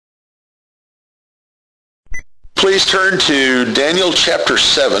Please turn to Daniel chapter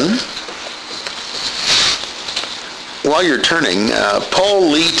 7. While you're turning,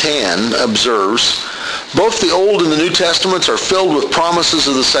 Paul Lee Tan observes, both the Old and the New Testaments are filled with promises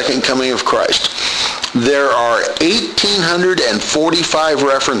of the second coming of Christ. There are 1,845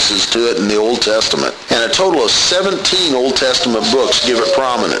 references to it in the Old Testament, and a total of 17 Old Testament books give it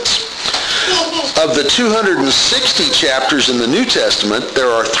prominence. Of the 260 chapters in the New Testament, there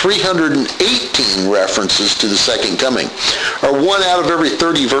are 318 references to the second coming, or 1 out of every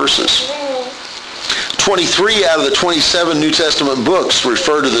 30 verses. 23 out of the 27 New Testament books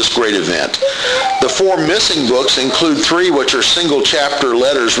refer to this great event. The 4 missing books include 3 which are single chapter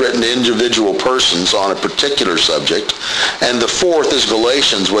letters written to individual persons on a particular subject, and the 4th is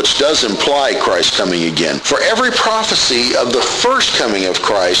Galatians, which does imply Christ coming again. For every prophecy of the first coming of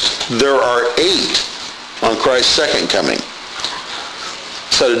Christ, there are 8 on Christ's second coming.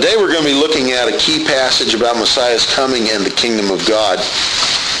 So today we're going to be looking at a key passage about Messiah's coming and the kingdom of God.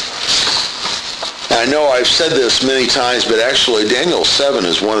 I know I've said this many times, but actually Daniel 7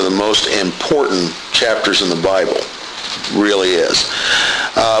 is one of the most important chapters in the Bible. It really is.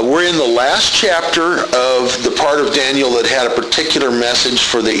 We're in the last chapter of the part of Daniel that had a particular message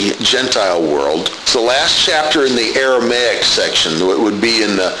for the Gentile world. It's the last chapter in the Aramaic section. It would be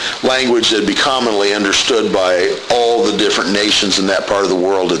in the language that would be commonly understood by all the different nations in that part of the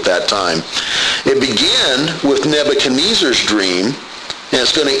world at that time. It began with Nebuchadnezzar's dream, and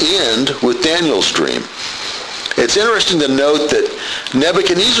it's going to end with Daniel's dream. It's interesting to note that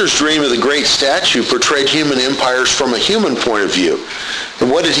Nebuchadnezzar's dream of the great statue portrayed human empires from a human point of view. And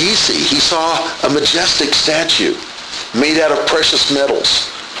what did he see? He saw a majestic statue made out of precious metals,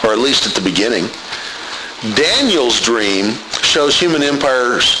 or at least at the beginning. Daniel's dream shows human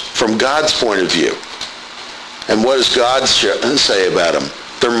empires from God's point of view. And what does God say about them?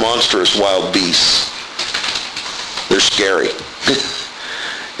 They're monstrous wild beasts. They're scary.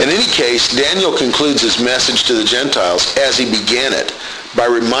 In any case, Daniel concludes his message to the Gentiles as he began it by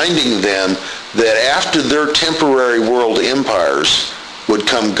reminding them that after their temporary world empires would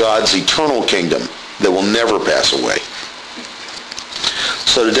come God's eternal kingdom that will never pass away.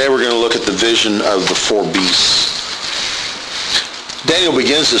 So today we're going to look at the vision of the 4 beasts. Daniel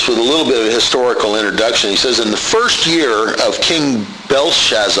begins this with a little bit of a historical introduction. He says, in the first year of King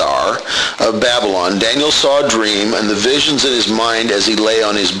Belshazzar of Babylon, Daniel saw a dream and the visions in his mind as he lay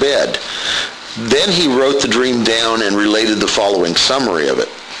on his bed. Then he wrote the dream down and related the following summary of it.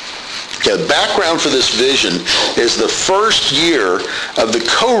 Okay, the background for this vision is the first year of the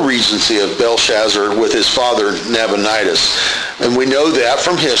co-regency of Belshazzar with his father Nabonidus. And we know that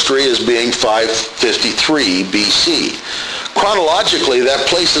from history as being 553 BC. Chronologically, that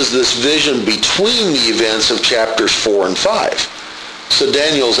places this vision between the events of chapters 4 and 5. So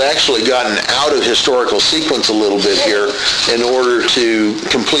Daniel's actually gotten out of historical sequence a little bit here in order to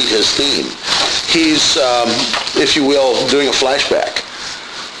complete his theme. He's, if you will, doing a flashback.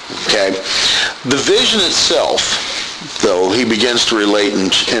 Okay. The vision itself, though, he begins to relate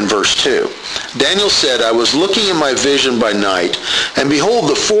in verse 2. Daniel said, I was looking in my vision by night, and behold,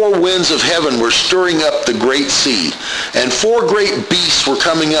 the 4 winds of heaven were stirring up the great sea, and 4 great beasts were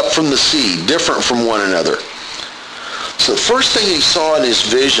coming up from the sea, different from one another. So the first thing he saw in his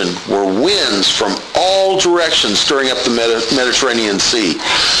vision were winds from all directions stirring up the Mediterranean Sea.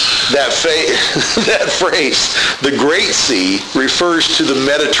 That phrase, the Great Sea, refers to the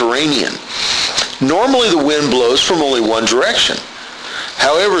Mediterranean. Normally the wind blows from only one direction.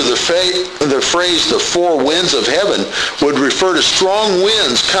 However, the phrase, the 4 winds of heaven, would refer to strong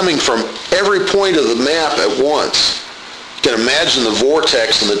winds coming from every point of the map at once. You can imagine the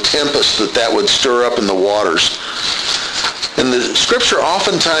vortex and the tempest that would stir up in the waters. And the scripture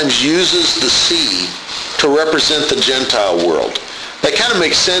oftentimes uses the sea to represent the Gentile world. That kind of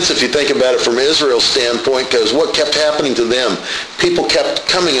makes sense if you think about it from Israel's standpoint, because what kept happening to them? People kept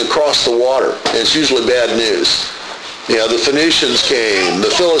coming across the water, and it's usually bad news. You know, the Phoenicians came, the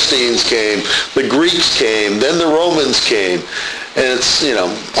Philistines came, the Greeks came, then the Romans came. And it's,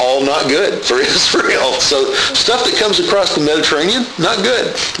 all not good for Israel. So stuff that comes across the Mediterranean, not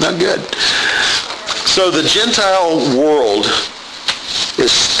good, not good. So the Gentile world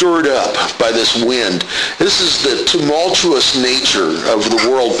is stirred up by this wind. This is the tumultuous nature of the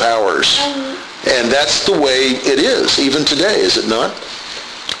world powers. And that's the way it is, even today, is it not?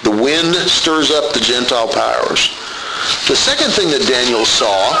 The wind stirs up the Gentile powers. The second thing that Daniel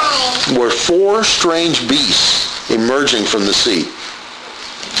saw were 4 strange beasts emerging from the sea.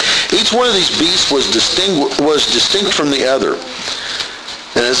 Each one of these beasts was distinct from the other.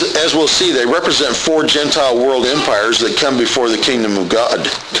 And as we'll see, they represent 4 Gentile world empires that come before the kingdom of God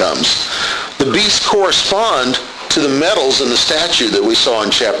comes. The beasts correspond to the metals in the statue that we saw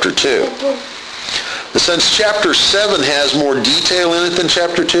in chapter 2. But since chapter 7 has more detail in it than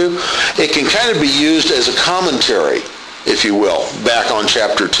chapter 2, it can kind of be used as a commentary, if you will, back on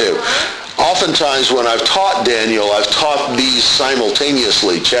chapter 2. Oftentimes when I've taught Daniel, I've taught these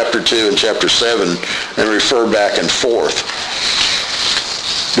simultaneously, chapter 2 and chapter 7, and refer back and forth,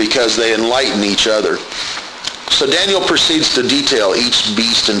 because they enlighten each other. So Daniel proceeds to detail each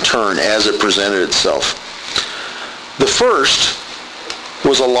beast in turn as it presented itself. The first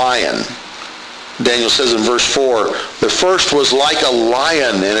was a lion. Daniel says in verse 4, the first was like a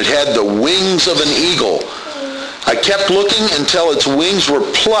lion, and it had the wings of an eagle. I kept looking until its wings were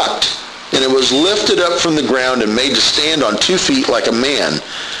plucked, and it was lifted up from the ground and made to stand on 2 feet like a man.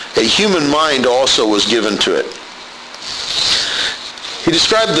 A human mind also was given to it. He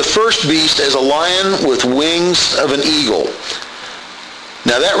described the first beast as a lion with wings of an eagle.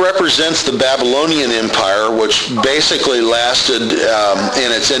 Now that represents the Babylonian Empire, which basically lasted in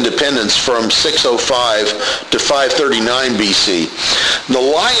its independence from 605 to 539 BC. The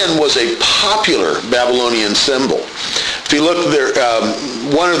lion was a popular Babylonian symbol. If you look there,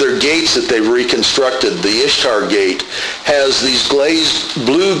 one of their gates that they've reconstructed, the Ishtar Gate, has these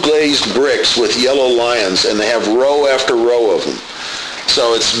blue glazed bricks with yellow lions, and they have row after row of them.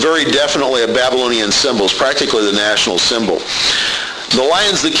 So it's very definitely a Babylonian symbol. It's practically the national symbol. The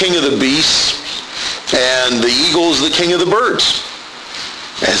lion's the king of the beasts, and the eagle's the king of the birds.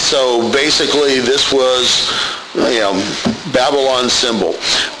 And so basically this was, Babylon's symbol.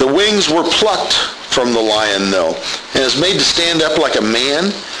 The wings were plucked from the lion, though, and is made to stand up like a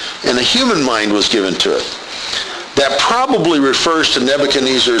man, and a human mind was given to it. That probably refers to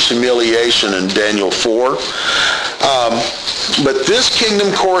Nebuchadnezzar's humiliation in Daniel 4. But this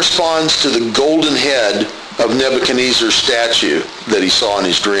kingdom corresponds to the golden head of Nebuchadnezzar's statue that he saw in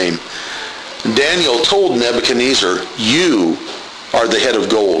his dream. Daniel told Nebuchadnezzar, you are the head of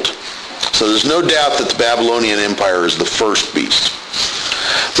gold. So there's no doubt that the Babylonian Empire is the first beast.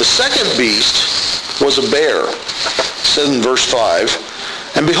 The second beast was a bear. It says in verse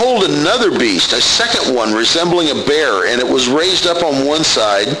 5, and behold, another beast, a second one, resembling a bear, and it was raised up on one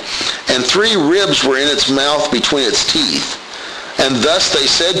side, and 3 ribs were in its mouth between its teeth. And thus they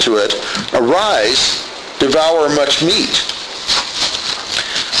said to it, arise, devour much meat.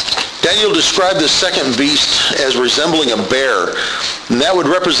 Daniel described the second beast as resembling a bear, and that would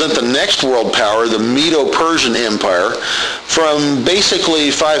represent the next world power, the Medo-Persian Empire, from basically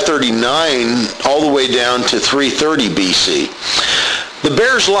 539 all the way down to 330 BC. The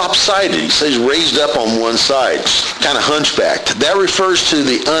bear's lopsided. He says raised up on one side, kind of hunchbacked. That refers to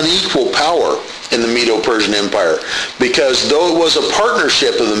the unequal power in the Medo-Persian Empire, because though it was a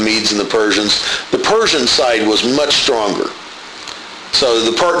partnership of the Medes and the Persians, the Persian side was much stronger. So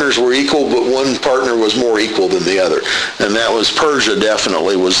the partners were equal, but one partner was more equal than the other. And that was Persia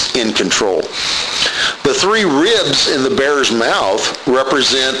definitely was in control. The 3 ribs in the bear's mouth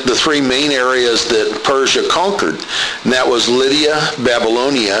represent the 3 main areas that Persia conquered. And that was Lydia,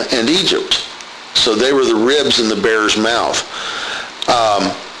 Babylonia, and Egypt. So they were the ribs in the bear's mouth.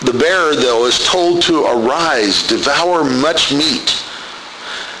 The bear, though, is told to arise, devour much meat.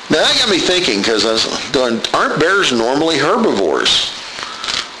 Now that got me thinking, because I was going, aren't bears normally herbivores?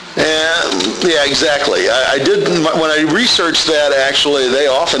 And, yeah, exactly. I did, when I researched that, actually, they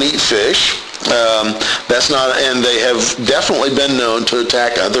often eat fish. And they have definitely been known to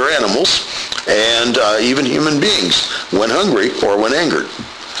attack other animals and even human beings when hungry or when angered.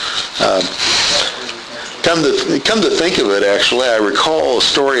 Come to think of it, actually, I recall a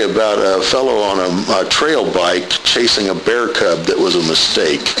story about a fellow on a trail bike chasing a bear cub that was a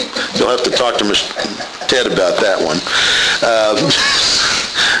mistake. You'll have to talk to Mr. Ted about that one.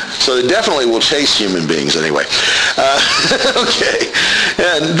 So they definitely will chase human beings anyway. Okay.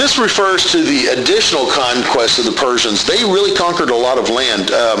 And this refers to the additional conquest of the Persians. They really conquered a lot of land.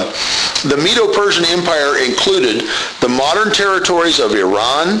 The Medo-Persian Empire included the modern territories of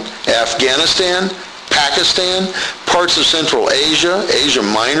Iran, Afghanistan, Pakistan, parts of Central Asia, Asia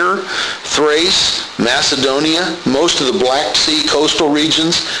Minor, Thrace, Macedonia, most of the Black Sea coastal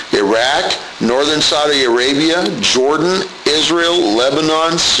regions, Iraq, northern Saudi Arabia, Jordan, Israel,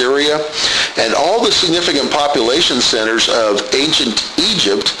 Lebanon, Syria, and all the significant population centers of ancient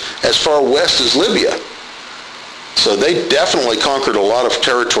Egypt as far west as Libya. So they definitely conquered a lot of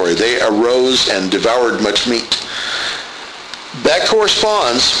territory. They arose and devoured much meat. That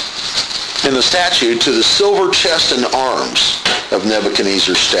corresponds in the statue to the silver chest and arms of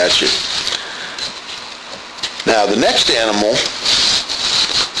Nebuchadnezzar's statue. Now the next animal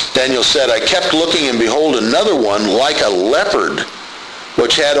Daniel said, I kept looking, and behold, another one like a leopard,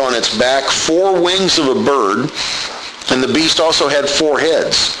 which had on its back 4 wings of a bird, and the beast also had 4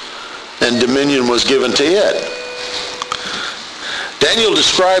 heads, and dominion was given to it. Daniel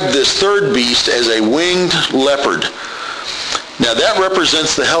described this third beast as a winged leopard. Now that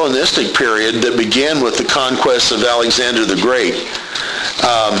represents the Hellenistic period that began with the conquest of Alexander the Great.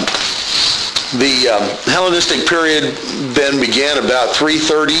 The Hellenistic period then began about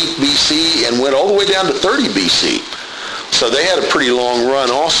 330 BC and went all the way down to 30 BC. So they had a pretty long run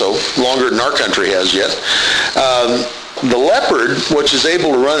also, longer than our country has yet. The leopard, which is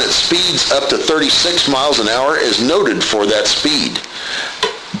able to run at speeds up to 36 miles an hour, is noted for that speed.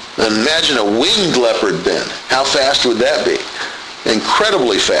 And imagine a winged leopard then. How fast would that be?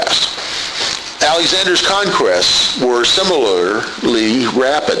 Incredibly fast. Alexander's conquests were similarly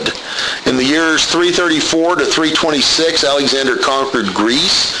rapid. In the years 334 to 326, Alexander conquered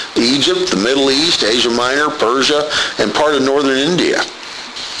Greece, Egypt, the Middle East, Asia Minor, Persia, and part of northern India.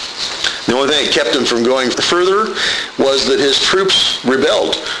 The only thing that kept him from going further was that his troops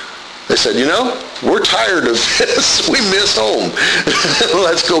rebelled. They said, we're tired of this. We miss home.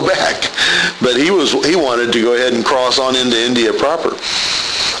 Let's go back. But he wanted to go ahead and cross on into India proper.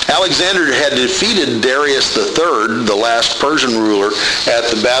 Alexander had defeated Darius III, the last Persian ruler, at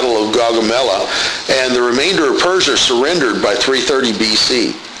the Battle of Gaugamela, and the remainder of Persia surrendered by 330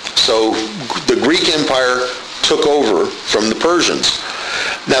 BC. So the Greek Empire took over from the Persians.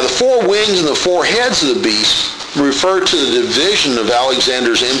 Now the 4 wings and the 4 heads of the beast refer to the division of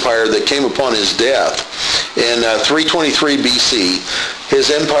Alexander's empire that came upon his death. In 323 BC,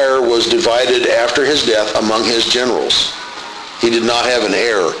 his empire was divided after his death among his generals. He did not have an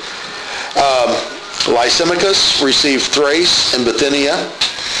heir. Lysimachus received Thrace and Bithynia.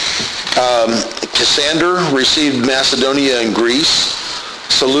 Cassander received Macedonia and Greece.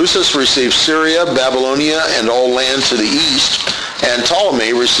 Seleucus received Syria, Babylonia, and all land to the east. And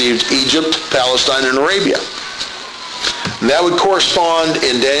Ptolemy received Egypt, Palestine, and Arabia. And that would correspond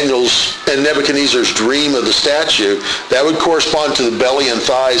in Nebuchadnezzar's dream of the statue, that would correspond to the belly and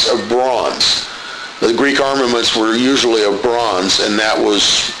thighs of bronze. The Greek armaments were usually of bronze, and that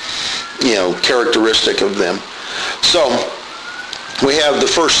was, characteristic of them. So, we have the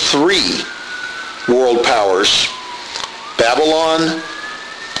first 3 world powers, Babylon,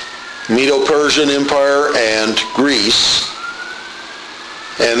 Medo-Persian Empire, and Greece.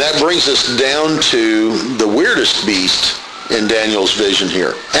 And that brings us down to the weirdest beast in Daniel's vision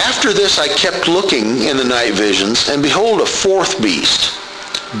here. After this I kept looking in the night visions, and behold, a 4th beast,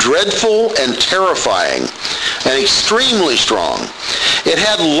 dreadful and terrifying, and extremely strong. It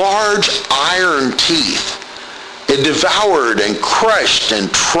had large iron teeth. It devoured and crushed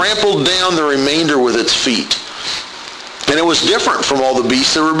and trampled down the remainder with its feet. And it was different from all the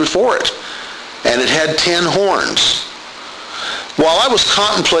beasts that were before it. And it had 10 horns. While I was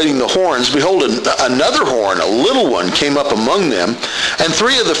contemplating the horns, behold, another horn, a little one, came up among them, and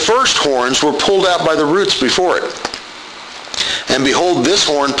 3 of the first horns were pulled out by the roots before it. And behold, this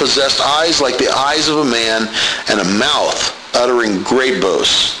horn possessed eyes like the eyes of a man, and a mouth uttering great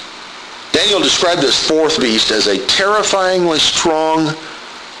boasts. Daniel described this 4th beast as a terrifyingly strong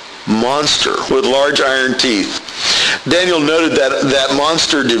monster with large iron teeth. Daniel noted that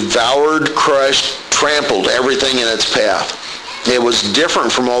monster devoured, crushed, trampled everything in its path. It was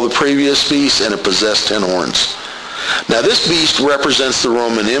different from all the previous beasts, and it possessed 10 horns. Now this beast represents the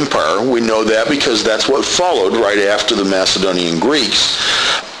Roman Empire. We know that because that's what followed right after the Macedonian Greeks,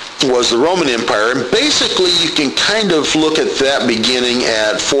 was the Roman Empire. And basically you can kind of look at that beginning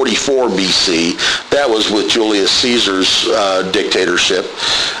at 44 BC. That was with Julius Caesar's dictatorship.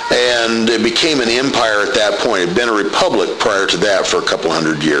 And it became an empire at that point. It had been a republic prior to that for a couple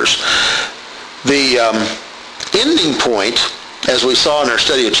hundred years. The ending point, as we saw in our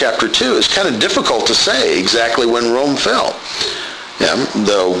study of chapter 2, is kind of difficult to say exactly when Rome fell.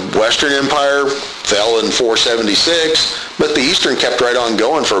 The Western Empire fell in 476, but the Eastern kept right on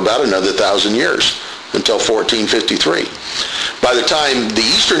going for about another 1,000 years, until 1453. By the time the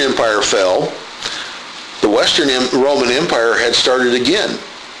Eastern Empire fell, the Western Roman Empire had started again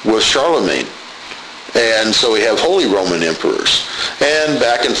with Charlemagne. And so we have Holy Roman Emperors, and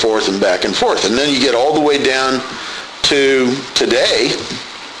back and forth and back and forth. And then you get all the way down to today,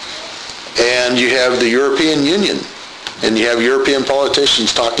 and you have the European Union, and you have European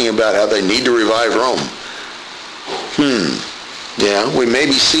politicians talking about how they need to revive Rome. We may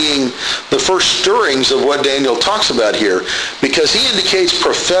be seeing the first stirrings of what Daniel talks about here, because he indicates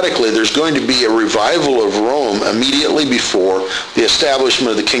prophetically there's going to be a revival of Rome immediately before the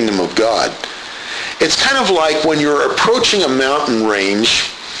establishment of the kingdom of God. It's kind of like when you're approaching a mountain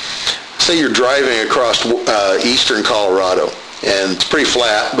range say you're driving across eastern Colorado, and it's pretty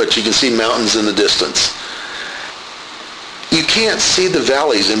flat, but you can see mountains in the distance. You can't see the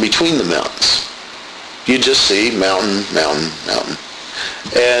valleys in between the mountains. You just see mountain, mountain, mountain.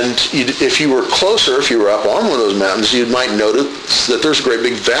 And if you were closer, if you were up on one of those mountains, you might notice that there's a great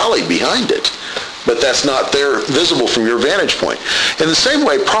big valley behind it. But that's not there visible from your vantage point. In the same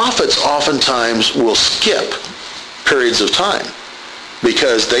way, prophets oftentimes will skip periods of time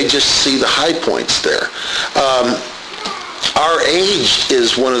because they just see the high points there. Our age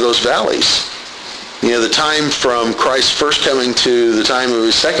is one of those valleys. You know, the time from Christ's first coming to the time of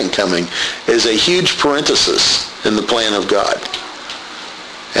his second coming is a huge parenthesis in the plan of God.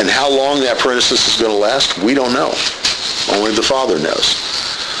 And how long that parenthesis is going to last, we don't know. Only the Father knows.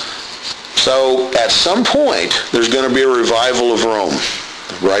 So at some point, there's going to be a revival of Rome,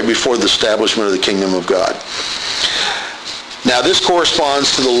 right before the establishment of the kingdom of God. Now, this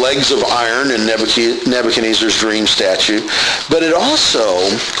corresponds to the legs of iron in Nebuchadnezzar's dream statue, but it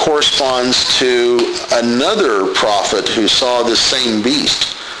also corresponds to another prophet who saw this same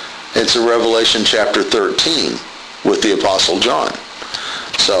beast. It's in Revelation chapter 13 with the Apostle John.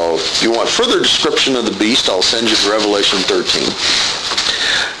 So if you want further description of the beast, I'll send you to Revelation 13.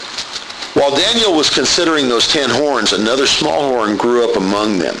 While Daniel was considering those 10 horns, another small horn grew up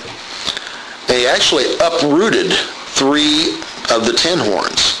among them. And he actually uprooted 3 of the 10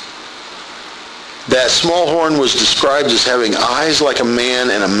 horns. That small horn was described as having eyes like a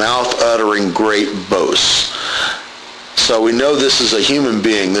man and a mouth uttering great boasts. So we know this is a human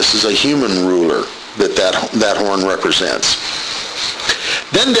being. This is a human ruler that horn represents.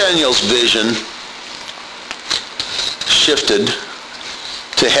 Then Daniel's vision shifted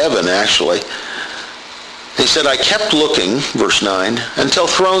to heaven, actually. He said, I kept looking, verse 9, until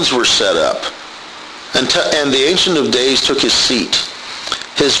thrones were set up, and the Ancient of Days took his seat.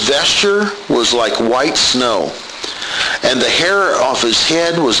 His vesture was like white snow, and the hair off his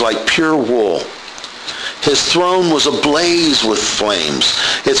head was like pure wool. His throne was ablaze with flames.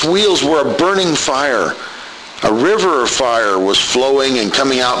 Its wheels were a burning fire. A river of fire was flowing and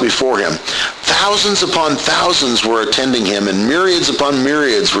coming out before him. Thousands upon thousands were attending him, and myriads upon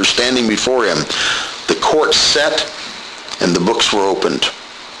myriads were standing before him. The court set, and the books were opened.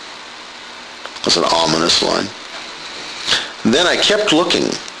 That's an ominous line. And then I kept looking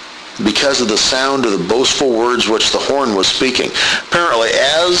because of the sound of the boastful words which the horn was speaking. Apparently,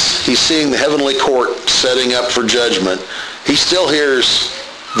 as he's seeing the heavenly court setting up for judgment, he still hears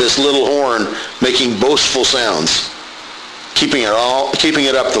this little horn making boastful sounds, keeping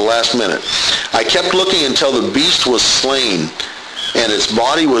it up the last minute. I kept looking until the beast was slain, and its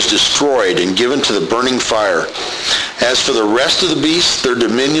body was destroyed and given to the burning fire. As for the rest of the beasts, their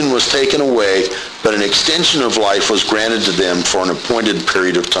dominion was taken away, but an extension of life was granted to them for an appointed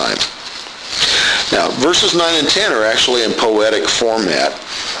period of time. Now, verses 9 and 10 are actually in poetic format.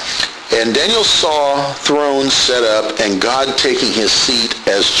 And Daniel saw thrones set up and God taking his seat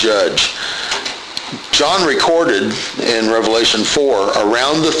as judge. John recorded in Revelation 4,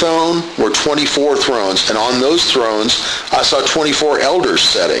 around the throne were 24 thrones, and on those thrones I saw 24 elders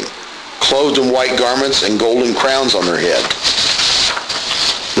sitting, clothed in white garments and golden crowns on their head.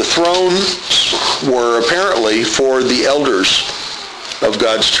 The thrones were apparently for the elders of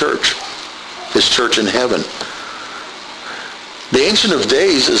God's church, his church in heaven. The Ancient of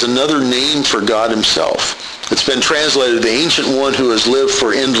Days is another name for God himself. It's been translated, the Ancient One who has lived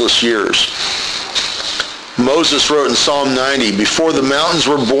for endless years. Moses wrote in Psalm 90, before the mountains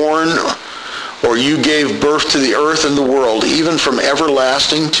were born, or you gave birth to the earth and the world, even from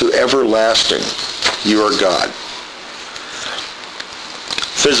everlasting to everlasting, you are God.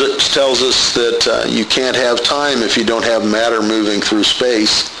 Physics tells us that you can't have time if you don't have matter moving through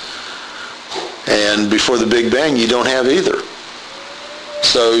space. And before the Big Bang, you don't have either.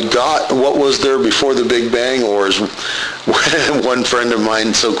 So God, what was there before the Big Bang? Or as one friend of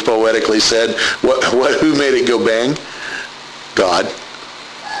mine so poetically said, who made it go bang? God.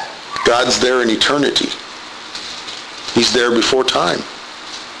 God's there in eternity. He's there before time.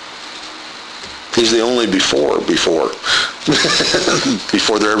 He's the only before. Before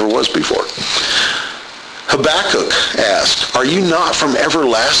there ever was before. Habakkuk asked, are you not from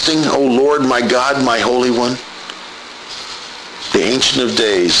everlasting, O Lord, my God, my Holy One? The Ancient of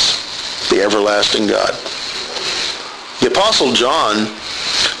Days, the everlasting God. The Apostle John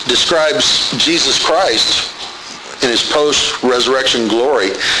describes Jesus Christ in his post-resurrection glory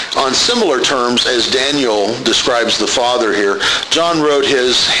on similar terms as Daniel describes the Father here. John wrote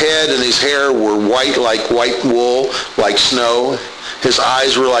his head and his hair were white like white wool, like snow. His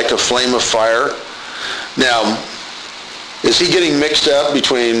eyes were like a flame of fire. Now, Is he getting mixed up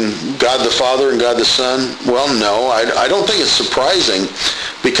between God the Father and God the Son? Well, no. I don't think it's surprising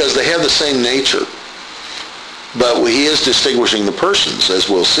because they have the same nature. But he is distinguishing the persons, as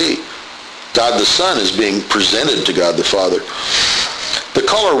we'll see. God the Son is being presented to God the Father. The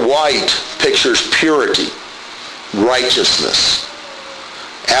color white pictures purity, righteousness,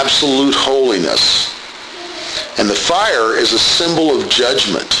 absolute holiness. And the fire is a symbol of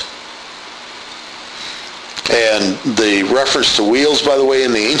judgment. And the reference to wheels, by the way,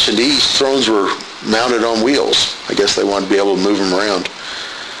 in the ancient East, thrones were mounted on wheels. I guess they wanted to be able to move them around.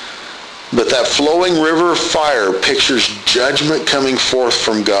 But that flowing river of fire pictures judgment coming forth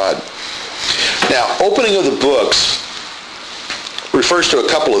from God. Now, opening of the books refers to a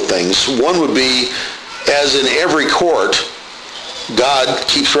couple of things. One would be, as in every court, God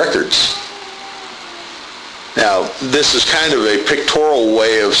keeps records. Now, this is kind of a pictorial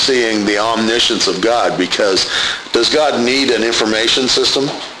way of seeing the omniscience of God, because does God need an information system?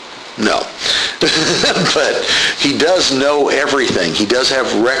 No. But he does know everything. He does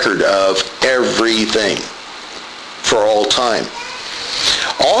have record of everything for all time.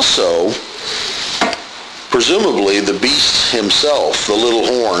 Also, presumably the beast himself, the little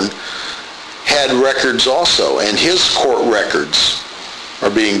horn, had records also, and his court records are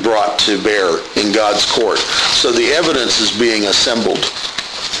being brought to bear in God's court. So the evidence is being assembled.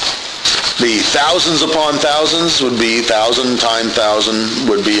 The thousands upon thousands would be 1,000 times 1,000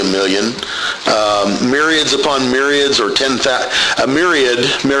 would be 1,000,000. Myriads upon myriads, or 10,000. A myriad,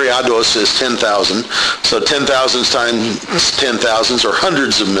 myriados, is 10,000. So 10,000 times 10,000s are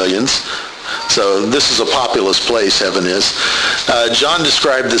hundreds of millions. So this is a populous place, heaven is. John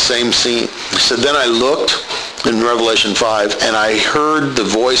described the same scene. He said, "Then I looked," in Revelation 5, "and I heard the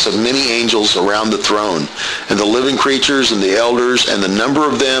voice of many angels around the throne, and the living creatures and the elders, and the number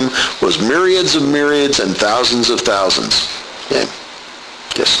of them was myriads of myriads and thousands of thousands." Okay.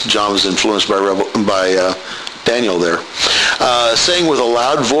 Guess John was influenced by Daniel there. Saying with a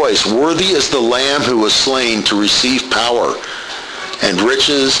loud voice, "Worthy is the Lamb who was slain to receive power and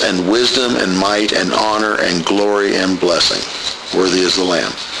riches and wisdom and might and honor and glory and blessing." Worthy is the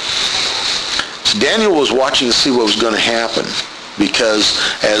Lamb. So Daniel was watching to see what was going to happen, because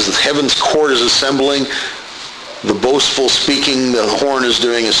as heaven's court is assembling, the boastful speaking the horn is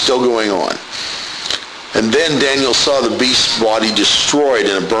doing is still going on. And then Daniel saw the beast's body destroyed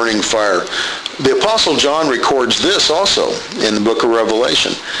in a burning fire. The Apostle John records this also in the book of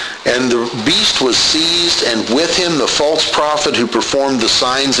Revelation. "And the beast was seized, and with him the false prophet who performed the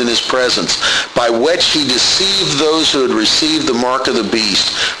signs in his presence, by which he deceived those who had received the mark of the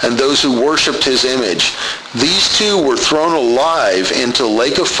beast, and those who worshipped his image. These two were thrown alive into a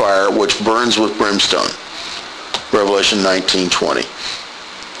lake of fire which burns with brimstone." Revelation 19:20.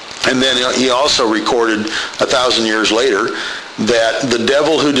 And then he also recorded 1,000 years later that the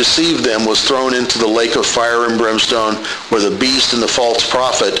devil who deceived them was thrown into the lake of fire and brimstone, where the beast and the false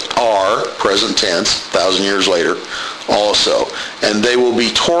prophet are, present tense, 1,000 years later, also. And they will be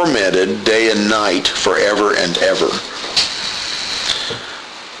tormented day and night forever and ever.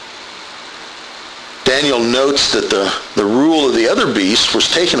 Daniel notes that the rule of the other beasts was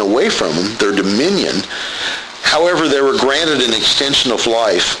taken away from them, their dominion. However, they were granted an extension of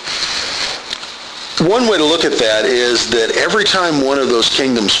life. One way to look at that is that every time one of those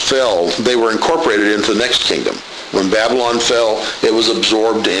kingdoms fell, they were incorporated into the next kingdom. When Babylon fell, it was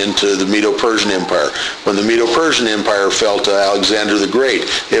absorbed into the Medo-Persian Empire. When the Medo-Persian Empire fell to Alexander the Great,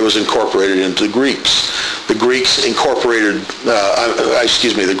 it was incorporated into the Greeks. The Greeks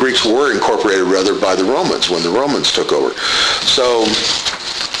were incorporated rather by the Romans when the Romans took over. So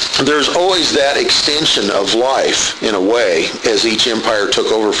there's always that extension of life, in a way, as each empire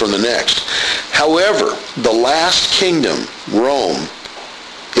took over from the next. However, the last kingdom, Rome,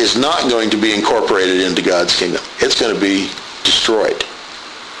 is not going to be incorporated into God's kingdom. It's going to be destroyed.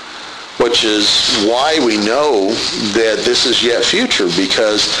 Which is why we know that this is yet future,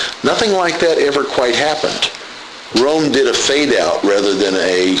 because nothing like that ever quite happened. Rome did a fade out rather than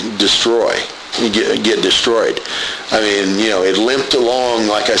a destroy. Get destroyed. I mean, it limped along,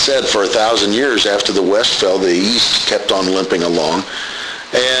 like I said, for 1,000 years. After the West fell, the East kept on limping along.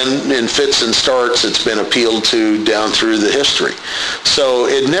 And in fits and starts, it's been appealed to down through the history. So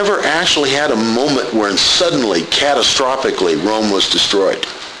it never actually had a moment where suddenly, catastrophically, Rome was destroyed.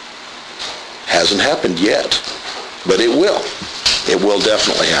 Hasn't happened yet, but it will. It will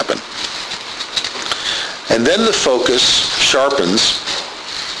definitely happen. And then the focus sharpens.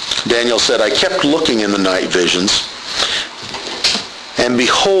 Daniel said, "I kept looking in the night visions, and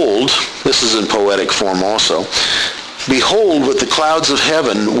behold," this is in poetic form also, "behold, with the clouds of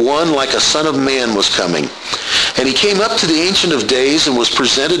heaven, one like a son of man was coming. And he came up to the Ancient of Days and was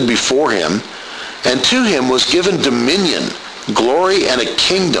presented before him, and to him was given dominion, glory, and a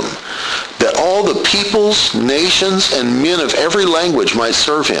kingdom, that all the peoples, nations, and men of every language might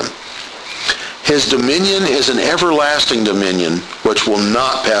serve him. His dominion is an everlasting dominion which will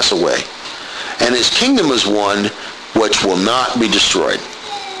not pass away, and his kingdom is one which will not be destroyed.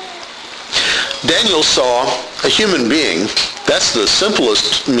 Daniel saw a human being. That's the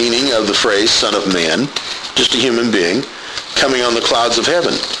simplest meaning of the phrase Son of Man, just a human being, coming on the clouds of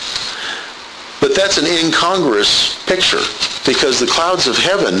heaven. But that's an incongruous picture, because the clouds of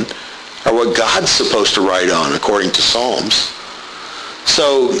heaven are what God's supposed to ride on, according to Psalms.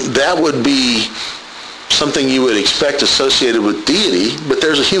 So that would be something you would expect associated with deity, but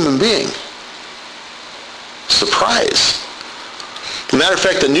there's a human being. Surprise. As a matter of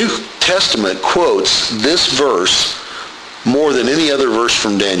fact, the New Testament quotes this verse more than any other verse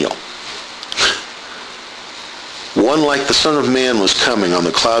from Daniel. One like the Son of Man was coming on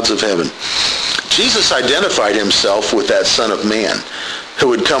the clouds of heaven. Jesus identified himself with that Son of Man who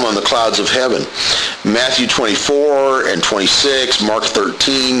would come on the clouds of heaven. Matthew 24 and 26, Mark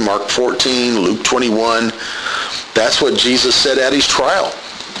 13, Mark 14, Luke 21. That's what Jesus said at his trial.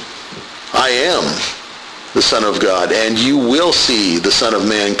 I am the Son of God, and you will see the Son of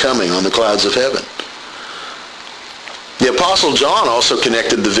Man coming on the clouds of heaven. The Apostle John also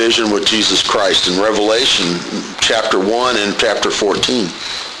connected the vision with Jesus Christ in Revelation chapter 1 and chapter 14.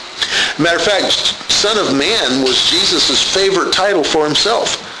 Matter of fact, Son of Man was Jesus' favorite title for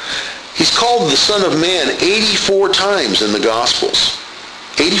himself. He's called the Son of Man 84 times in the Gospels.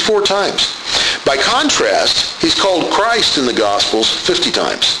 84 times. By contrast, he's called Christ in the Gospels 50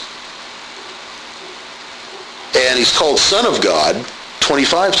 times. And he's called Son of God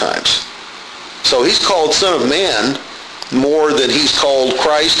 25 times. So he's called Son of Man more than he's called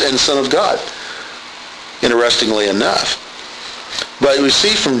Christ and Son of God, interestingly enough. But we see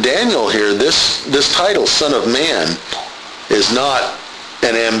from Daniel here, this title, Son of Man, is not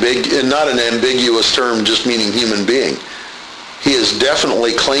an ambiguous term just meaning human being. He is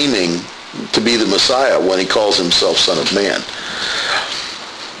definitely claiming to be the Messiah when he calls himself Son of Man.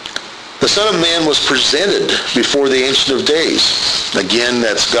 The Son of Man was presented before the Ancient of Days. Again,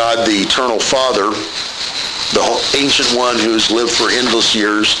 that's God, the Eternal Father, the Ancient One who's lived for endless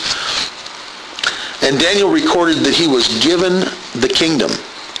years. And Daniel recorded that he was given the kingdom.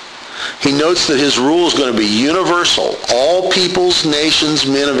 He notes that his rule is going to be universal. All peoples, nations,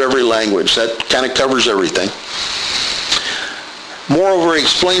 men of every language. That kind of covers everything. Moreover, he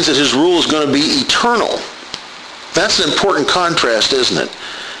explains that his rule is going to be eternal. That's an important contrast, isn't it?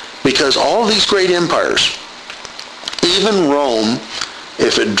 Because all these great empires, even Rome,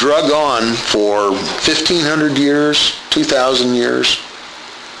 if it drug on for 1,500 years, 2,000 years,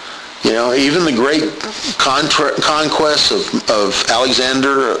 even the great conquests of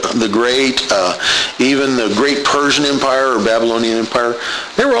Alexander the Great, even the great Persian Empire or Babylonian Empire,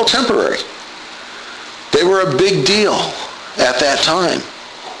 they were all temporary. They were a big deal at that time.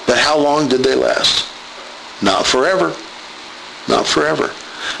 But how long did they last? Not forever. Not forever.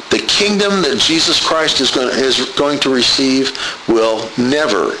 The kingdom that Jesus Christ is going to receive will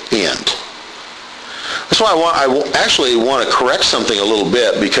never end. That's why I actually want to correct something a little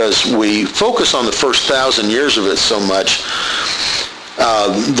bit, because we focus on the first 1,000 years of it so much.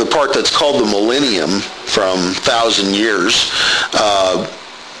 The part that's called the millennium, from 1,000 years,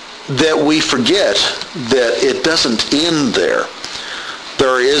 that we forget that it doesn't end there.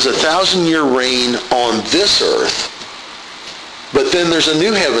 There is a 1,000-year reign on this earth, but then there's a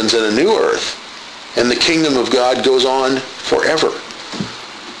new heavens and a new earth, and the kingdom of God goes on forever.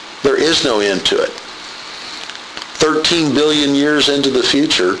 There is no end to it. 13 billion years into the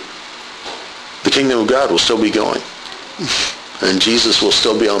future, the kingdom of God will still be going. And Jesus will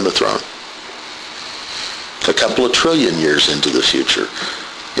still be on the throne. A couple of trillion years into the future,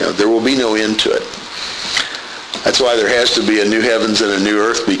 there will be no end to it. That's why there has to be a new heavens and a new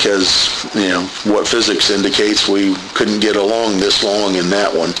earth, because, what physics indicates, we couldn't get along this long in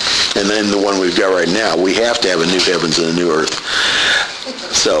that one. And then the one we've got right now, we have to have a new heavens and a new earth.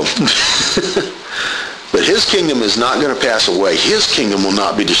 So... But his kingdom is not going to pass away. His kingdom will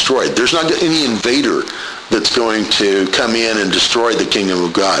not be destroyed. There's not any invader that's going to come in and destroy the kingdom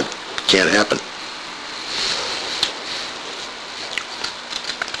of God. Can't happen.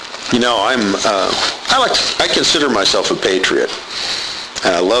 I consider myself a patriot,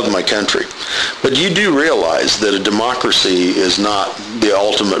 and I love my country. But you do realize that a democracy is not the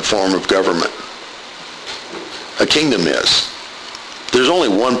ultimate form of government. A kingdom is. There's only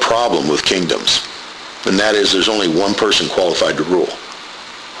one problem with kingdoms. And that is, there's only one person qualified to rule,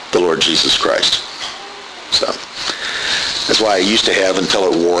 the Lord Jesus Christ. So that's why I used to have,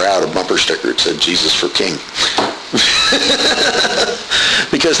 until it wore out, a bumper sticker that said Jesus for King.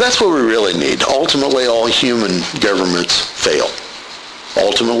 Because that's what we really need. Ultimately, all human governments fail.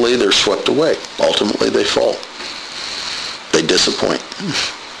 Ultimately, they're swept away. Ultimately, they fall. They disappoint.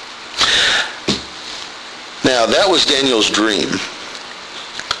 Now, that was Daniel's dream.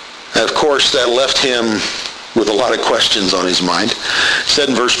 And of course, that left him with a lot of questions on his mind. It said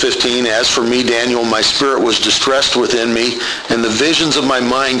in verse 15, "As for me, Daniel, my spirit was distressed within me, and the visions of my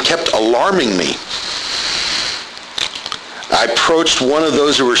mind kept alarming me. I approached one of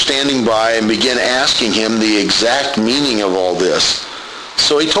those who were standing by and began asking him the exact meaning of all this.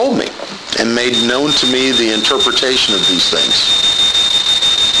 So he told me and made known to me the interpretation of these things."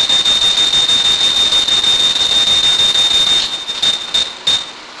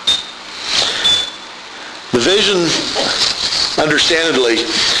 The vision, understandably,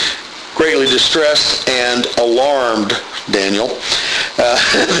 greatly distressed and alarmed Daniel.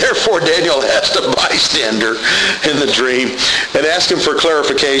 Therefore, Daniel asked a bystander in the dream and asked him for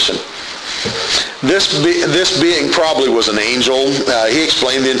clarification. This being probably was an angel. He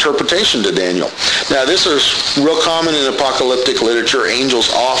explained the interpretation to Daniel. Now, this is real common in apocalyptic literature. Angels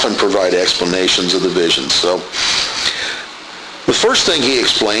often provide explanations of the visions. So, the first thing he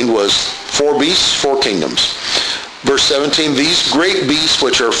explained was 4 beasts, 4 kingdoms. Verse 17, "These great beasts,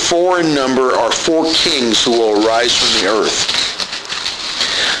 which are 4 in number, are 4 kings who will arise from the earth."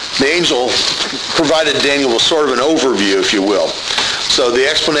 The angel provided Daniel with sort of an overview, if you will. So the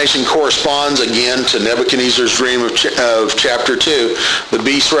explanation corresponds again to Nebuchadnezzar's dream of chapter 2. The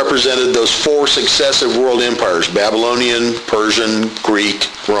beasts represented those 4 successive world empires: Babylonian, Persian, Greek,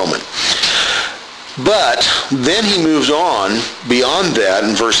 Roman. But then he moves on beyond that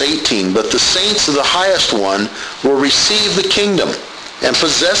in verse 18. "But the saints of the highest one will receive the kingdom and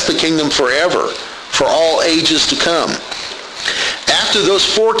possess the kingdom forever, for all ages to come. After those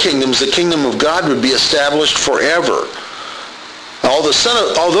 4 kingdoms, the kingdom of God would be established forever.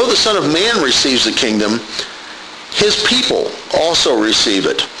 Although the Son of Man receives the kingdom, his people also receive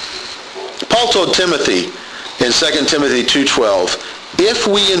it." Paul told Timothy in 2 Timothy 2:12, "If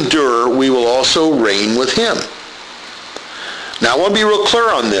we endure, we will also reign with him." Now, I want to be real clear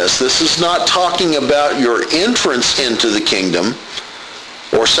on this. This is not talking about your entrance into the kingdom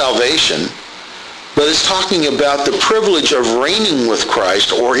or salvation, but it's talking about the privilege of reigning with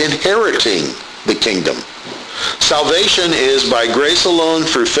Christ or inheriting the kingdom. Salvation is by grace alone,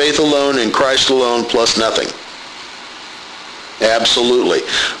 through faith alone, in Christ alone, plus nothing. Absolutely.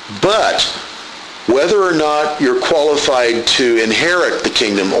 But whether or not you're qualified to inherit the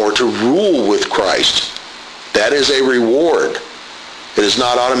kingdom or to rule with Christ, that is a reward. It is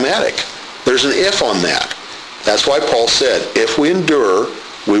not automatic. There's an if on that. That's why Paul said, if we endure,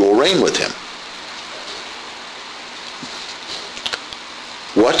 we will reign with him.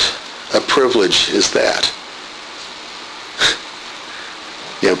 What a privilege is that?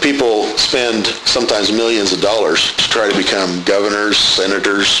 People spend sometimes millions of dollars to try to become governors,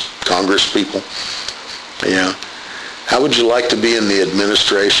 senators, congresspeople. How would you like to be in the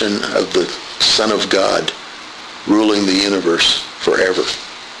administration of the Son of God, ruling the universe forever?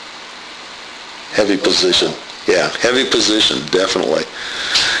 Heavy position. Yeah, heavy position, definitely.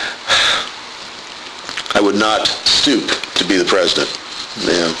 I would not stoop to be the president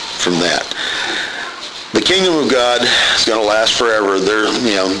from that. The kingdom of God is going to last forever.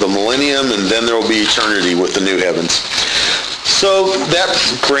 The millennium, and then there will be eternity with the new heavens. So that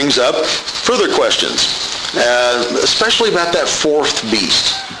brings up further questions, especially about that 4th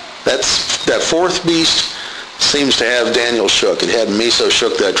beast. That 4th beast seems to have Daniel shook. It had me so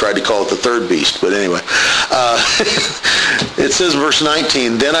shook that I tried to call it the 3rd beast. But anyway, it says, verse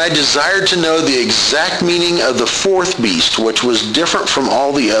 19, "Then I desired to know the exact meaning of the 4th beast, which was different from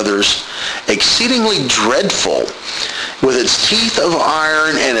all the others, exceedingly dreadful, with its teeth of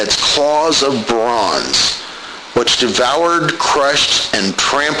iron and its claws of bronze, which devoured, crushed, and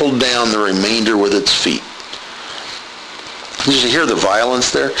trampled down the remainder with its feet." Did you hear the violence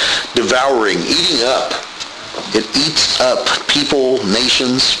there? Devouring, eating up. It eats up people,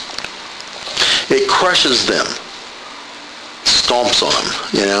 nations. It crushes them, stomps on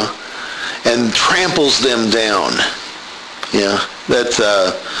them, and tramples them down. That's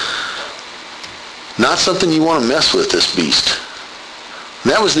not something you want to mess with, this beast.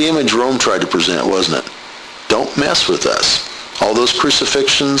 And that was the image Rome tried to present, wasn't it? Don't mess with us. All those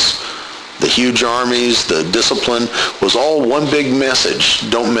crucifixions, the huge armies, the discipline, was all one big message.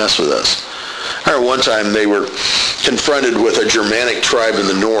 Don't mess with us. I remember one time they were confronted with a Germanic tribe in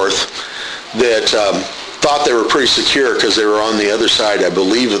the north that thought they were pretty secure because they were on the other side, I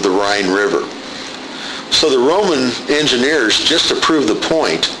believe, of the Rhine River. So the Roman engineers, just to prove the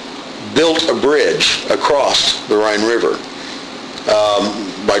point, built a bridge across the Rhine River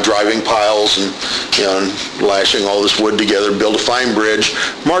by driving piles and lashing all this wood together, built a fine bridge,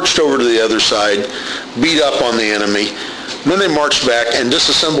 marched over to the other side, beat up on the enemy. Then they marched back and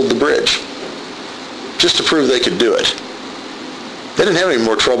disassembled the bridge just to prove they could do it. They didn't have any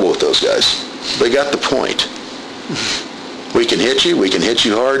more trouble with those guys. They got the point. We can hit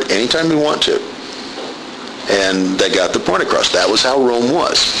you hard anytime we want to. And they got the point across. That was how Rome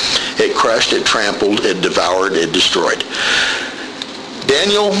was. It crushed, it trampled, it devoured, it destroyed.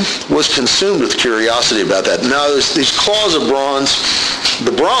 Daniel was consumed with curiosity about that. Now, there's these claws of bronze.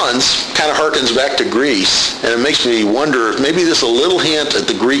 The bronze kind of harkens back to Greece, and it makes me wonder if maybe this is a little hint at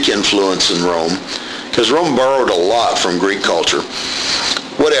the Greek influence in Rome, because Rome borrowed a lot from Greek culture.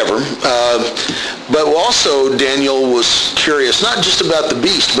 Whatever. But also, Daniel was curious, not just about the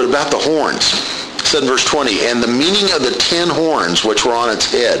beast, but about the horns. It said in verse 20, and the meaning of the 10 horns which were on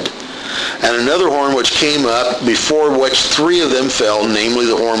its head. And another horn which came up, before which 3 of them fell, namely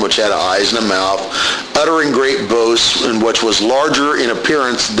the horn which had eyes and a mouth, uttering great boasts, and which was larger in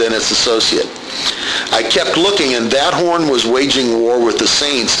appearance than its associate. I kept looking, and that horn was waging war with the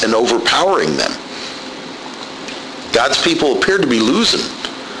saints and overpowering them. God's people appeared to be losing.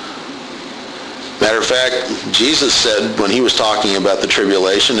 Matter of fact, Jesus said when he was talking about the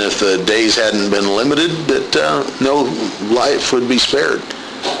tribulation, if the days hadn't been limited, that no life would be spared,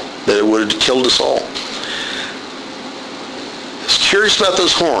 that it would have killed us all. I was curious about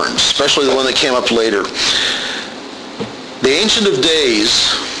those horns, especially the one that came up later. The Ancient of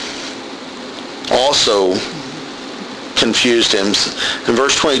Days also confused him. In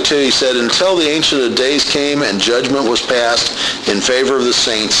verse 22 he said, until the Ancient of Days came and judgment was passed in favor of the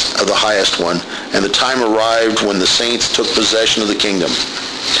saints of the Highest One, and the time arrived when the saints took possession of the kingdom.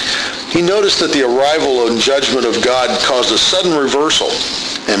 He noticed that the arrival and judgment of God caused a sudden reversal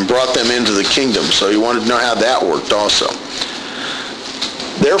and brought them into the kingdom, so he wanted to know how that worked also.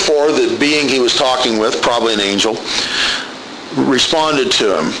 Therefore, the being he was talking with, probably an angel, responded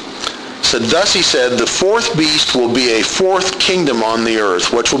to him. Said, thus he said, the 4th beast will be a 4th kingdom on the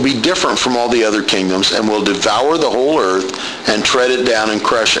earth, which will be different from all the other kingdoms, and will devour the whole earth and tread it down and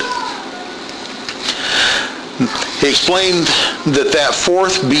crush it. He explained that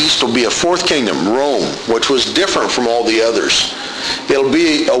 4th beast will be a 4th kingdom, Rome, which was different from all the others. It'll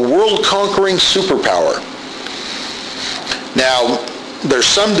be a world-conquering superpower. Now, there's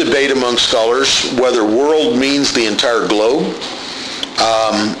some debate among scholars whether world means the entire globe,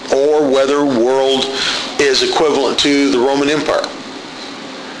 or whether world is equivalent to the Roman Empire.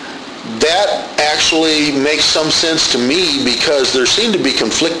 That actually makes some sense to me because there seem to be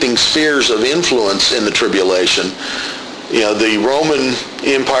conflicting spheres of influence in the tribulation. The Roman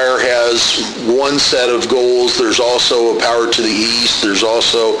Empire has one set of goals. There's also a power to the east. There's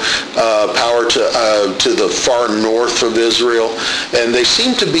also power to the far north of Israel. And they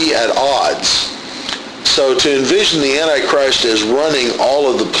seem to be at odds. So to envision the Antichrist as running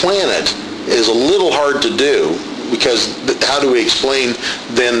all of the planet is a little hard to do, because how do we explain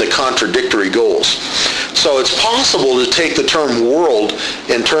then the contradictory goals? So it's possible to take the term world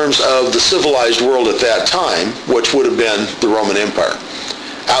in terms of the civilized world at that time, which would have been the Roman Empire.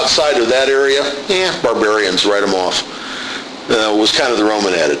 Outside of that area, barbarians, write them off. Was kind of the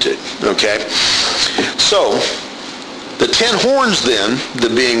Roman attitude. Okay? So, the 10 horns then,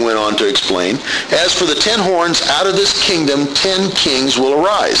 the being went on to explain, as for the 10 horns, out of this kingdom 10 kings will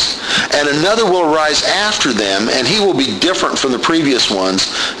arise, and another will arise after them, and he will be different from the previous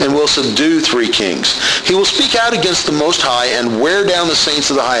ones, and will subdue 3 kings. He will speak out against the Most High, and wear down the saints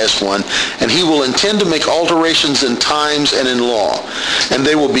of the Highest One, and he will intend to make alterations in times and in law, and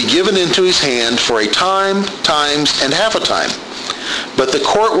they will be given into his hand for a time, times, and half a time. But the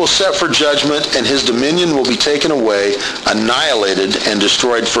court will set for judgment, and his dominion will be taken away, annihilated, and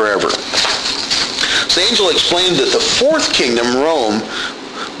destroyed forever. So the angel explained that the 4th kingdom, Rome,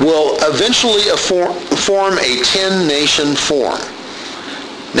 will eventually form a 10-nation form.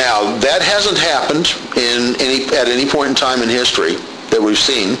 Now, that hasn't happened at any point in time in history that we've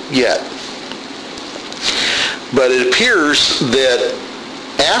seen yet. But it appears that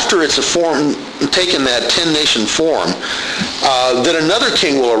after it's taken that 10-nation form, that another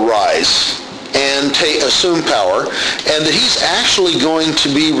king will arise and assume power, and that he's actually going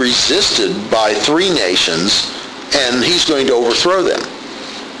to be resisted by 3 nations, and he's going to overthrow them.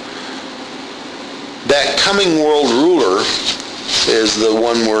 That coming world ruler is the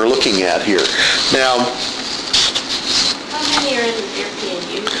one we're looking at here. Now, how many are in the European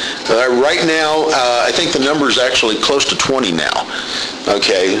Union? Right now, I think the number is actually close to 20 now.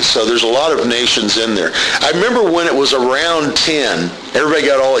 Okay, so there's a lot of nations in there. I remember when it was around 10, everybody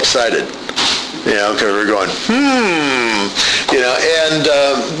got all excited. Because we're going, and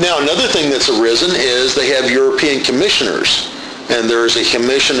now another thing that's arisen is they have European commissioners, and there's a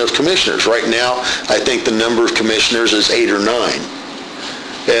commission of commissioners. Right now, I think the number of commissioners is 8 or 9.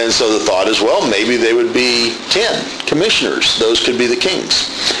 And so the thought is, well, maybe they would be 10 commissioners. Those could be the kings.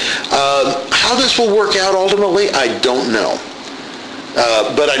 How this will work out ultimately, I don't know.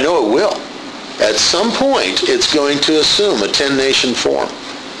 But I know it will. At some point, it's going to assume a 10-nation form.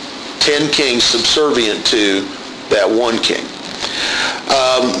 10 kings subservient to that one king.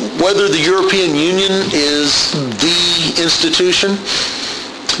 Whether the European Union is the institution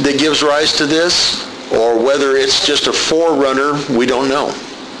that gives rise to this, or whether it's just a forerunner, we don't know.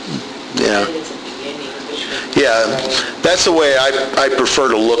 Yeah, that's the way I prefer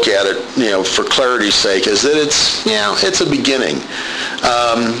to look at it, for clarity's sake, is that it's a beginning.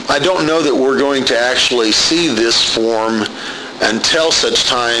 I don't know that we're going to actually see this form until such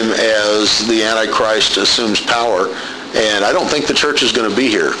time as the Antichrist assumes power, and I don't think the church is going to be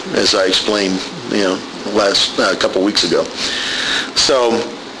here, as I explained, last couple weeks ago. So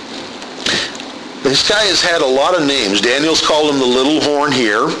this guy has had a lot of names. Daniel's called him the little horn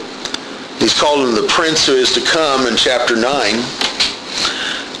here. He's called him the prince who is to come in chapter 9.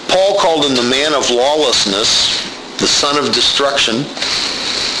 Paul called him the man of lawlessness, the son of destruction.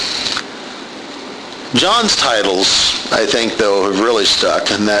 John's titles, I think, though, have really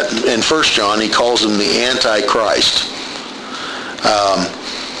stuck, and that in 1 John he calls him the Antichrist.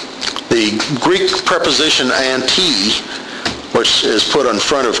 The Greek preposition anti, which is put in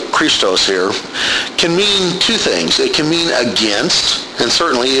front of Christos here, can mean two things. It can mean against, and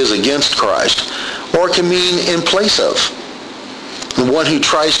certainly is against Christ, or it can mean in place of, the one who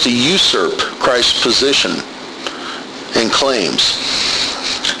tries to usurp Christ's position and claims.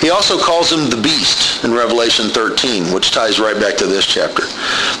 He also calls him the beast in Revelation 13, which ties right back to this chapter.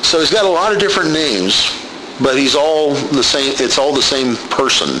 So he's got a lot of different names, but he's all the same. It's all the same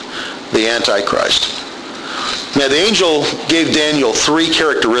person, the Antichrist. Now the angel gave Daniel 3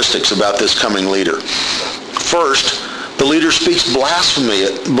 characteristics about this coming leader. First, the leader speaks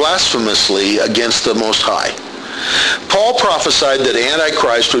blasphemously against the Most High. Paul prophesied that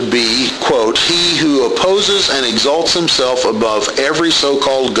Antichrist would be, quote, he who opposes and exalts himself above every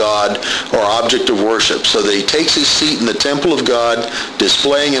so-called God or object of worship, so that he takes his seat in the temple of God,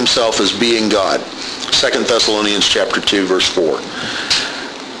 displaying himself as being God. 2 Thessalonians chapter 2, verse 4.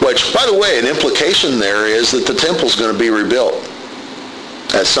 Which, by the way, an implication there is that the temple's going to be rebuilt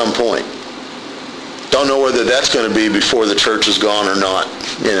at some point. Don't know whether that's going to be before the church is gone or not,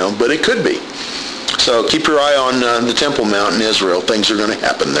 but it could be. So keep your eye on the Temple Mount in Israel. Things are going to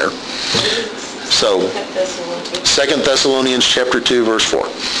happen there. So 2 Thessalonians chapter 2, verse 4.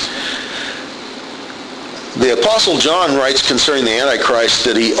 The Apostle John writes concerning the Antichrist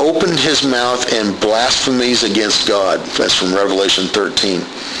that he opened his mouth in blasphemies against God. That's from Revelation 13.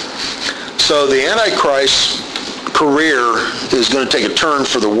 So the Antichrist's career is going to take a turn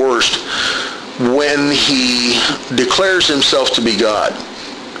for the worst when he declares himself to be God.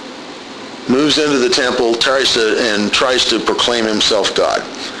 Moves into the temple, tries to proclaim himself God.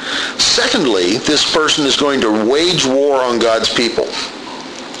 Secondly, this person is going to wage war on God's people.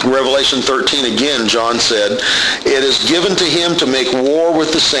 Revelation 13, again, John said, it is given to him to make war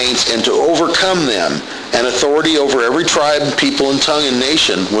with the saints and to overcome them, and authority over every tribe, people, and tongue and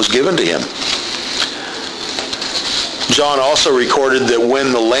nation was given to him. John also recorded that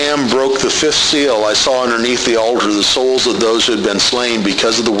when the Lamb broke the 5th seal, I saw underneath the altar the souls of those who had been slain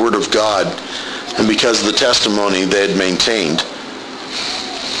because of the word of God and because of the testimony they had maintained.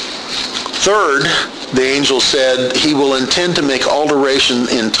 Third, the angel said he will intend to make alteration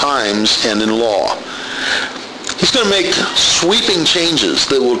in times and in law. He's going to make sweeping changes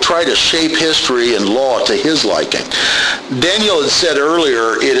that will try to shape history and law to his liking. Daniel had said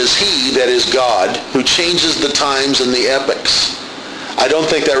earlier, it is he, that is God, who changes the times and the epochs. I don't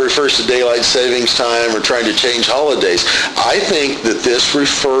think that refers to daylight savings time or trying to change holidays. I think that this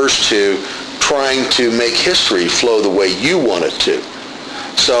refers to trying to make history flow the way you want it to.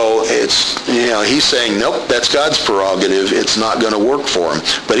 So it's, he's saying, nope, that's God's prerogative. It's not going to work for him.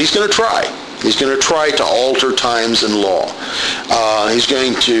 But he's going to try. He's going to try to alter times and law. He's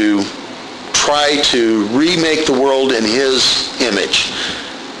going to try to remake the world in his image.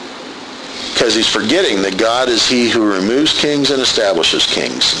 Because he's forgetting that God is he who removes kings and establishes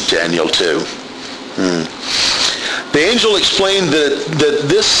kings. Daniel 2. The angel explained that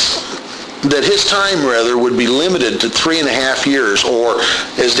this his time would be limited to 3.5 years, or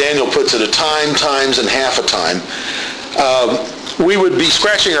as Daniel puts it, a time, times, and half a time. We would be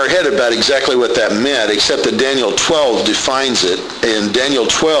scratching our head about exactly what that meant, except that Daniel 12 defines it. In Daniel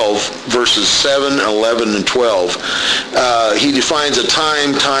 12, verses 7, 11, and 12, he defines a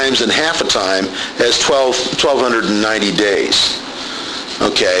time, times, and half a time as 1,290 days.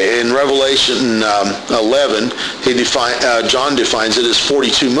 Okay, in Revelation 11, John defines it as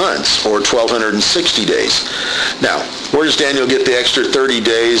 42 months, or 1,260 days. Now, where does Daniel get the extra 30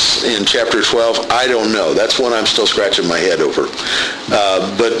 days in chapter 12? I don't know. That's one I'm still scratching my head over.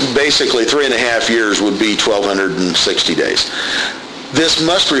 But basically, 3.5 years would be 1,260 days. This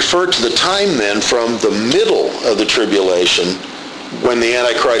must refer to the time then from the middle of the tribulation, when the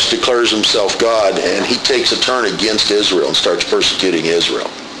Antichrist declares himself God and he takes a turn against Israel and starts persecuting Israel.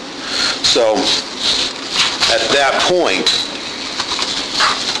 So, at that point,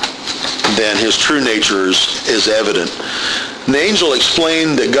 then his true nature is evident. And the angel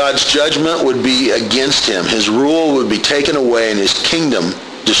explained that God's judgment would be against him. His rule would be taken away and his kingdom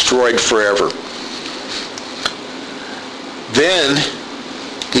destroyed forever. Then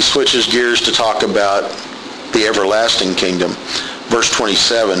he switches gears to talk about the everlasting kingdom. Verse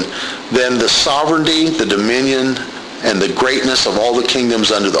 27, then the sovereignty, the dominion, and the greatness of all the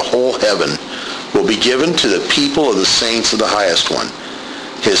kingdoms under the whole heaven will be given to the people of the saints of the highest one.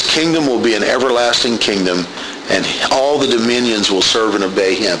 His kingdom will be an everlasting kingdom, and all the dominions will serve and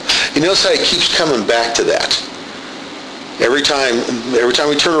obey him. You notice how he keeps coming back to that. Every time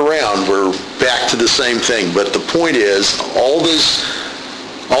we turn around, we're back to the same thing. But the point is, all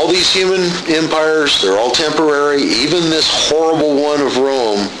these human empires, they're all temporary. Even this horrible one of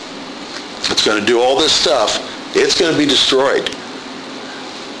Rome, it's going to do all this stuff. It's going to be destroyed.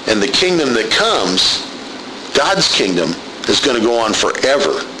 And the kingdom that comes, God's kingdom, is going to go on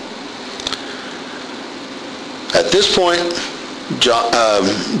forever. At this point,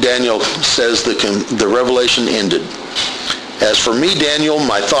 Daniel says the revelation ended. As for me, Daniel,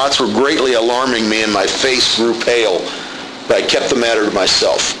 my thoughts were greatly alarming me and my face grew pale, but I kept the matter to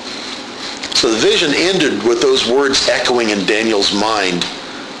myself. So the vision ended with those words echoing in Daniel's mind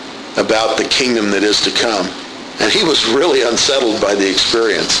about the kingdom that is to come. And he was really unsettled by the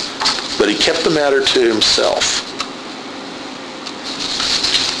experience, but he kept the matter to himself.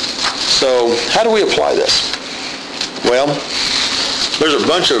 So how do we apply this? Well, there's a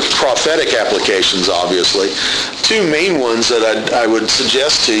bunch of prophetic applications, obviously. Two main ones that I would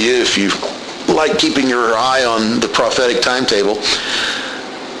suggest to you if you like keeping your eye on the prophetic timetable.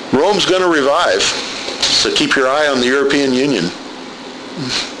 Rome's going to revive, so keep your eye on the European Union.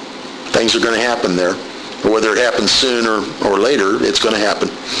 Things are going to happen there. Whether it happens soon or later, it's going to happen.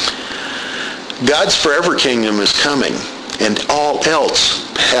 God's forever kingdom is coming, and all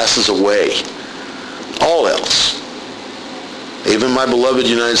else passes away. All else. Even my beloved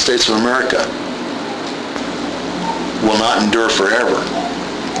United States of America will not endure forever.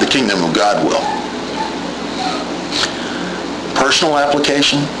 The kingdom of God will. Personal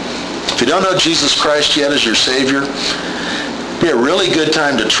application. If you don't know Jesus Christ yet as your Savior, be a really good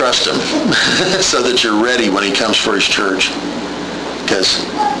time to trust him so that you're ready when he comes for his church. Because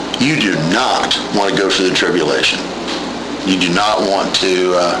you do not want to go through the tribulation. You do not want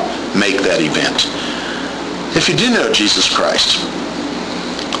to make that event. If you do know Jesus Christ,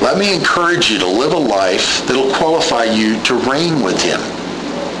 let me encourage you to live a life that will qualify you to reign with him.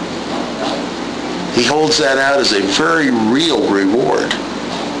 He holds that out as a very real reward.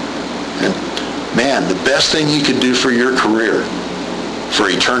 And man, the best thing you could do for your career, for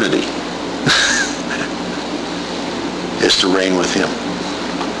eternity, is to reign with him.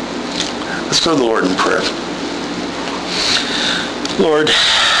 Let's go to the Lord in prayer. Lord,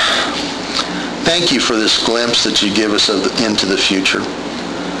 thank you for this glimpse that you give us into the future.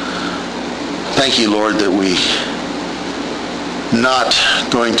 Thank you, Lord, that we not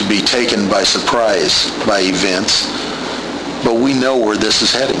going to be taken by surprise by events, but we know where this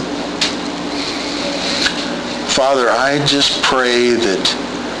is heading. Father, I just pray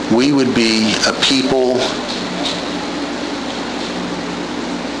that we would be a people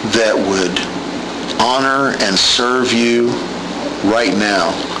that would honor and serve you right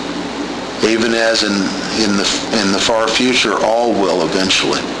now, even as in the far future all will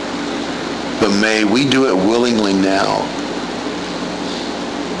eventually. But may we do it willingly now,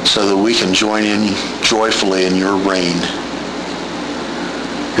 so that we can join in joyfully in your reign.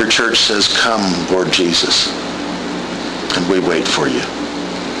 Your church says, come, Lord Jesus, and we wait for you.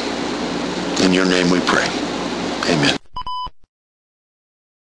 In your name we pray. Amen.